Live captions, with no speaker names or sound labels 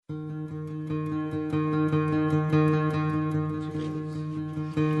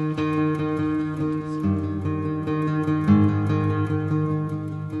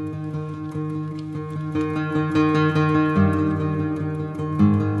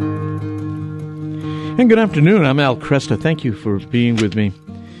And good afternoon. I'm Al Kresta. Thank you for being with me.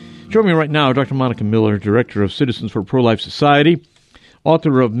 Joining me right now, Dr. Monica Miller, Director of Citizens for Pro-Life Society,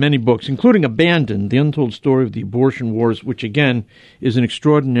 author of many books, including Abandoned, The Untold Story of the Abortion Wars, which, again, is an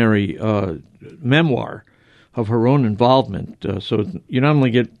extraordinary memoir of her own involvement. So you not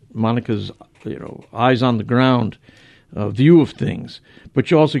only get Monica's eyes on the ground view of things, but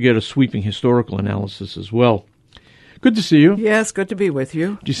you also get a sweeping historical analysis as well. Good to see you. Yes, good to be with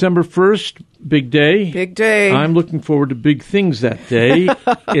you. December 1st, big day. Big day. I'm looking forward to big things that day,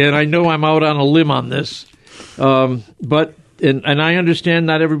 and I know I'm out on a limb on this. But I understand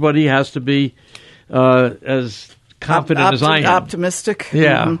not everybody has to be as confident as I am. Optimistic.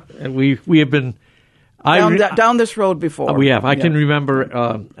 Yeah, Mm-hmm. and we have been down this road before. We have. I can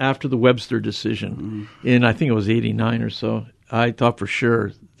remember after the Webster decision in, I think it was 89 or so, I thought for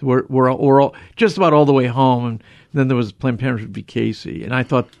sure we're all, just about all the way home, and then there was Planned Parenthood v. Casey, and I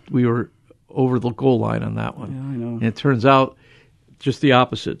thought we were over the goal line on that one. Yeah, I know. And it turns out just the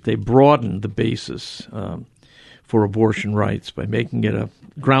opposite. They broadened the basis for abortion rights by making it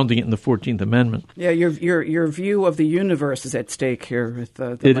grounding it in the 14th Amendment. Yeah, your view of the universe is at stake here with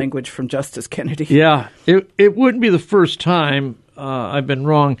the language from Justice Kennedy. Yeah, it wouldn't be the first time I've been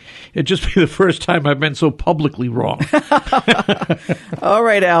wrong. It'd just be the first time I've been so publicly wrong. All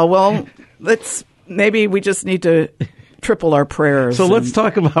right, Al. Well, maybe we just need to triple our prayers. So let's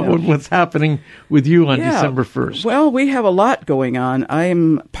talk about what's happening with you on December 1st. Well, we have a lot going on.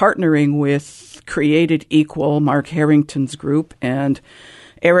 I'm partnering with Created Equal, Mark Harrington's group, and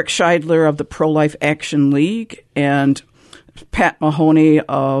Eric Scheidler of the Pro-Life Action League, and Pat Mahoney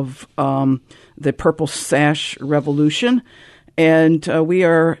of the Purple Sash Revolution. And we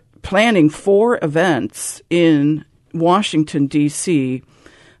are planning 4 events in Washington, D.C.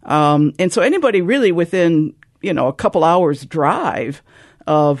 And so anybody really within, a couple hours drive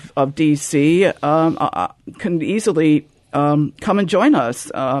of D.C. Can easily come and join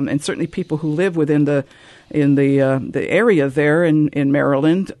us. And certainly people who live within the area there in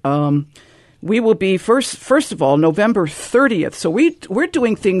Maryland. We will be first of all November 30th. So we're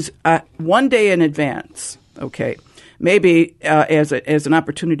doing things 1 day in advance. Okay. Maybe as an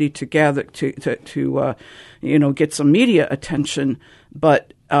opportunity to gather to get some media attention,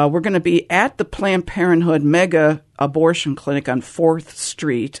 but we're going to be at the Planned Parenthood Mega Abortion Clinic on 4th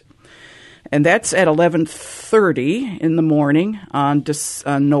Street, and that's at 11:30 in the morning on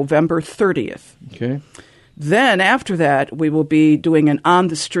November 30th. Okay. Then after that, we will be doing an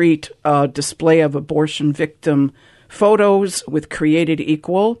on-the-street display of abortion victim photos with Created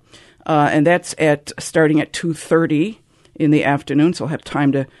Equal. And that's starting at 2:30 in the afternoon, so I'll have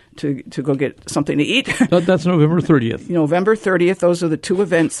time to go get something to eat. That's November 30th. November 30th. Those are the 2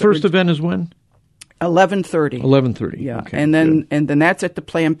 events. First event is when? 11:30. 11:30. Yeah, okay, and then that's at the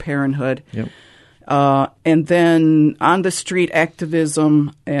Planned Parenthood. Yep. And then on the street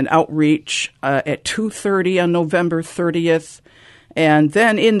activism and outreach at 2:30 on November 30th, and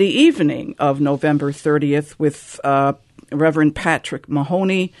then in the evening of November 30th with Reverend Patrick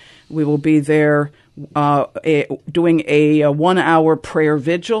Mahoney. We will be there doing a 1-hour prayer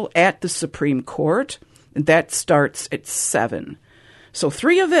vigil at the Supreme Court. That starts at 7. So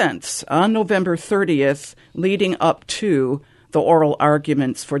 3 events on November 30th leading up to the oral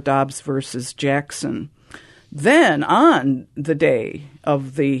arguments for Dobbs versus Jackson. Then on the day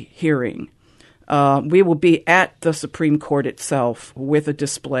of the hearing, we will be at the Supreme Court itself with a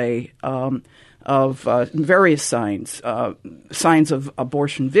display of various signs of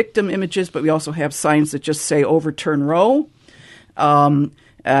abortion victim images, but we also have signs that just say overturn Roe, and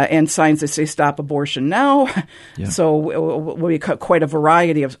signs that say stop abortion now. Yeah. So we got quite a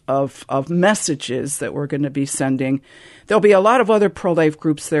variety of messages that we're going to be sending. There'll be a lot of other pro-life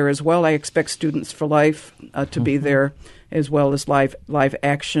groups there as well. I expect Students for Life to be there, as well as Live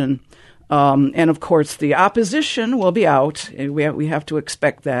Action. And, of course, the opposition will be out. We have to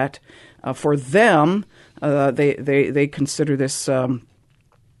expect that. For them, they consider this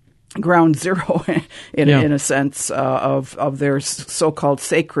ground zero in a sense of their so-called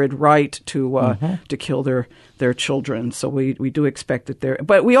sacred right to kill their children. So we do expect that there,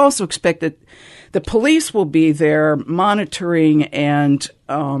 but we also expect that the police will be there monitoring and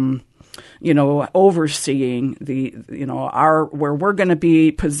overseeing where we're going to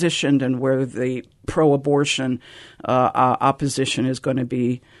be positioned and where the pro-abortion opposition is going to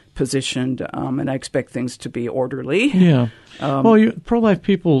be positioned, and I expect things to be orderly. Yeah. Pro-life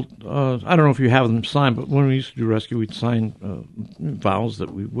people, I don't know if you have them signed, but when we used to do rescue, we'd sign vows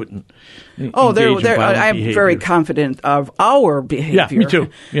that we wouldn't engage in violent I'm behavior. very confident of our behavior. Yeah, me too.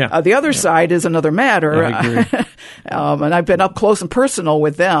 Yeah. The other side is another matter. I agree. And I've been up close and personal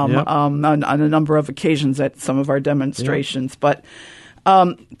with them Yep. on a number of occasions at some of our demonstrations. Yep. But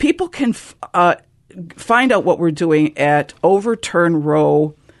people can find out what we're doing at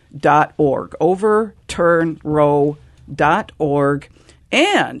overturnroe.org. Overturnroe.org.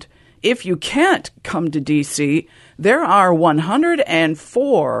 And if you can't come to D.C., there are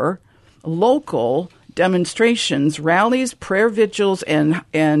 104 local demonstrations, rallies, prayer vigils, and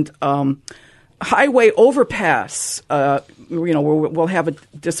highway overpass. We'll have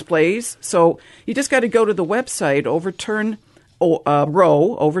displays. So you just got to go to the website,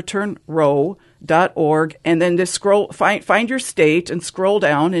 overturnroe.org, and then just find your state and scroll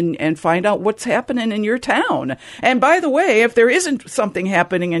down and find out what's happening in your town. And by the way, if there isn't something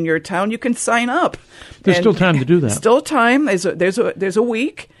happening in your town, you can sign up. There's still time to do that. Still time. There's a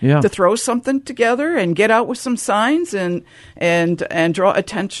week to throw something together and get out with some signs and draw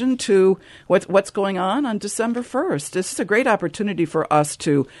attention to what's going on December 1st. This is a great opportunity for us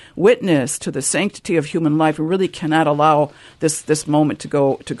to witness to the sanctity of human life. We really cannot allow this moment to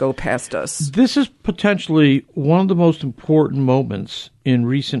go past us. This is potentially one of the most important moments in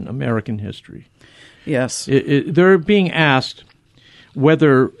recent American history. Yes. They're being asked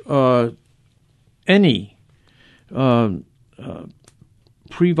whether any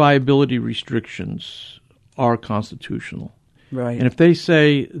pre-viability restrictions are constitutional. Right. And if they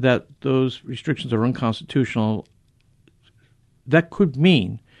say that those restrictions are unconstitutional, that could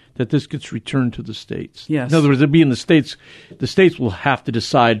mean that this gets returned to the states. Yes. In other words, it'll be in the states will have to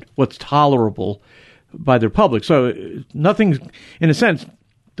decide what's tolerable by their public. So nothing's, in a sense,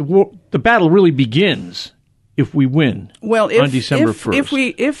 the battle really begins if we win on December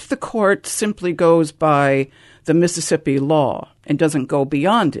 1st. If the court simply goes by the Mississippi law and doesn't go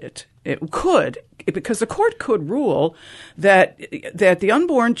beyond it, it could, because the court could rule that the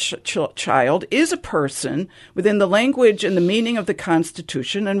unborn child is a person within the language and the meaning of the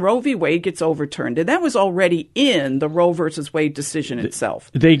Constitution, and Roe v. Wade gets overturned. And that was already in the Roe versus Wade decision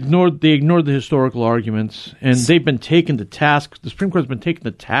itself. They ignored the historical arguments, and they've been taken to task. The Supreme Court has been taken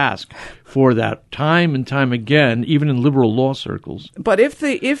to task for that time and time again, even in liberal law circles. But if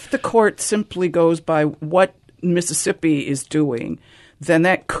the court simply goes by what Mississippi is doing, then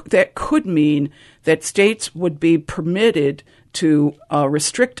that could mean that states would be permitted to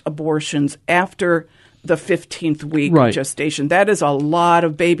restrict abortions after the 15th week of gestation. That is a lot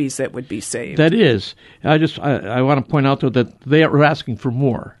of babies that would be saved. That is. I want to point out, though, that they are asking for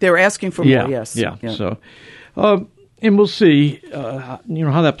more. They're asking for more, yes. Yeah. So, and we'll see,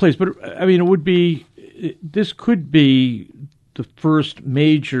 how that plays. But, I mean, this could be the first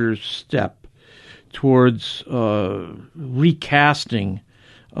major step towards recasting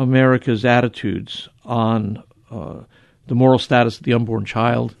America's attitudes on the moral status of the unborn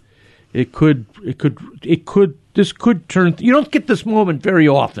child. This could turn. You don't get this moment very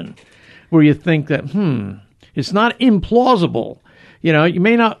often, where you think that it's not implausible. You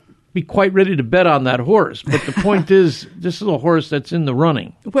may not be quite ready to bet on that horse, but the point is, this is a horse that's in the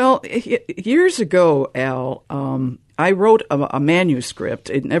running. Well, years ago, Al, I wrote a manuscript.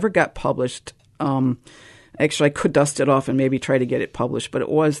 It never got published. Actually, I could dust it off and maybe try to get it published, but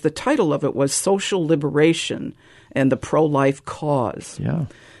the title of it was Social Liberation and the Pro-Life Cause. Yeah.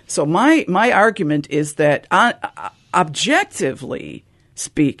 So my argument is that objectively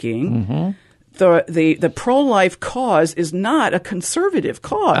speaking, the pro-life cause is not a conservative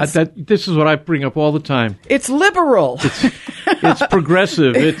cause. This is what I bring up all the time. It's liberal. It's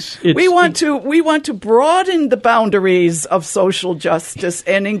progressive. We want to broaden the boundaries of social justice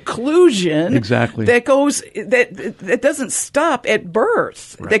and inclusion. Exactly. That doesn't stop at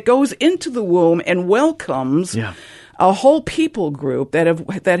birth. Right. That goes into the womb and welcomes a whole people group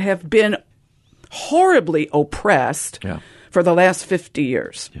that have been horribly oppressed for the last 50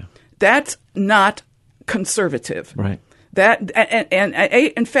 years. Yeah. That's not conservative. Right. And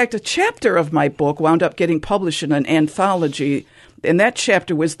in fact, a chapter of my book wound up getting published in an anthology, and that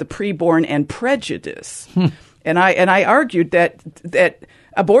chapter was The Preborn and Prejudice. And I argued that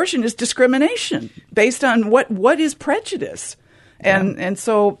abortion is discrimination based on what is prejudice. And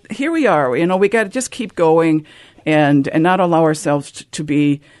so here we are. We got to just keep going and not allow ourselves to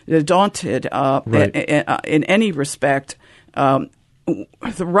be daunted in any respect.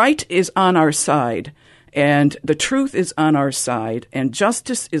 The right is on our side, And the truth is on our side, and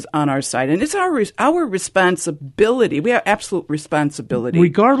justice is on our side. And it's our responsibility. We have absolute responsibility.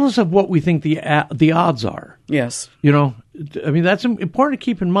 Regardless of what we think the odds are. Yes. You know, I mean, that's important to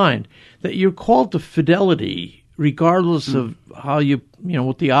keep in mind, that you're called to fidelity regardless of how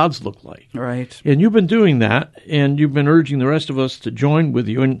what the odds look like. Right. And you've been doing that, and you've been urging the rest of us to join with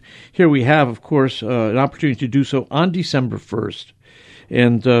you. And here we have, of course, an opportunity to do so on December 1st.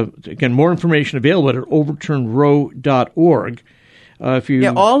 And again, more information available at overturnroe.org.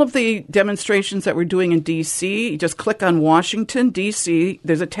 All of the demonstrations that we're doing in D.C., you just click on Washington, D.C.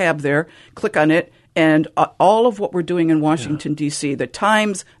 There's a tab there. Click on it. And all of what we're doing in Washington, D.C., the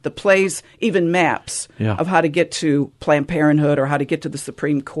times, the place, even maps of how to get to Planned Parenthood or how to get to the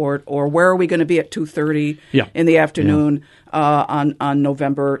Supreme Court, or where are we going to be at 2:30 in the afternoon on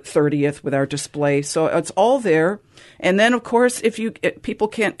November 30th with our display. So it's all there. And then, of course, if people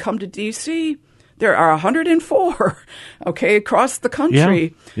can't come to D.C., there are 104, across the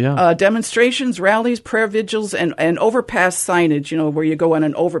country, demonstrations, rallies, prayer vigils, and overpass signage, where you go on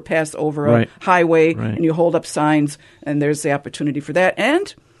an overpass over a highway and you hold up signs, and there's the opportunity for that.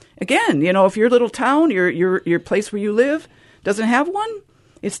 And again, if your little town, your place where you live doesn't have one,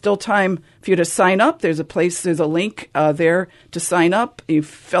 it's still time for you to sign up. There's a link there to sign up. You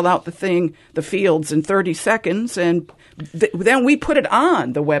fill out the fields in 30 seconds, and then we put it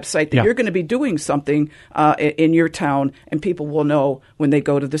on the website that you're going to be doing something in your town, and people will know when they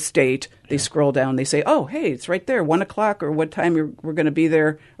go to the state. They scroll down, they say, "Oh, hey, it's right there, 1 o'clock, or what time we're going to be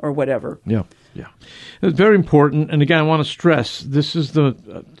there, or whatever." Yeah. It's very important. And again, I want to stress, this is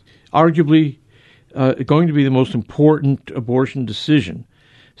the arguably going to be the most important abortion decision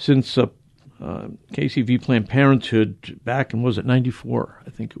since Casey v. Planned Parenthood back in, was it 94? I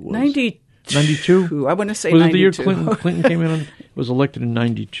think it was. 92? I want to say was 92. Was it the year Clinton came in and was elected in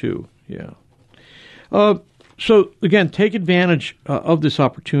 92? Yeah. So, again, take advantage of this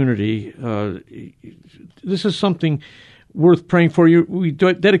opportunity. This is something worth praying for. We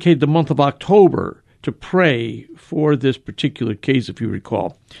dedicated the month of October to pray for this particular case, if you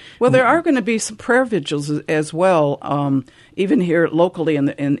recall. Well, there are going to be some prayer vigils as well, even here locally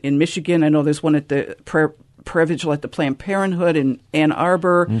in Michigan. I know there's one at the prayer vigil at the Planned Parenthood in Ann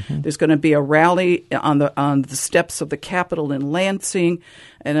Arbor. Mm-hmm. There's going to be a rally on the steps of the Capitol in Lansing,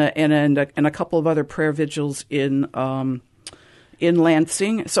 and a couple of other prayer vigils in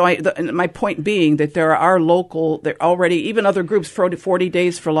Lansing. So my point being that there already, even other groups, 40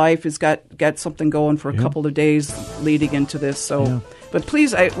 Days for Life has got something going for a couple of days leading into this. So, but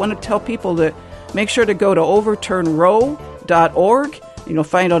please, I want to tell people to make sure to go to overturnroe.org.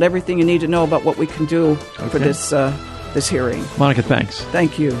 Find out everything you need to know about what we can do for this hearing. Monica, thanks.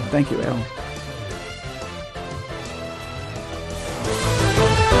 Thank you, Al.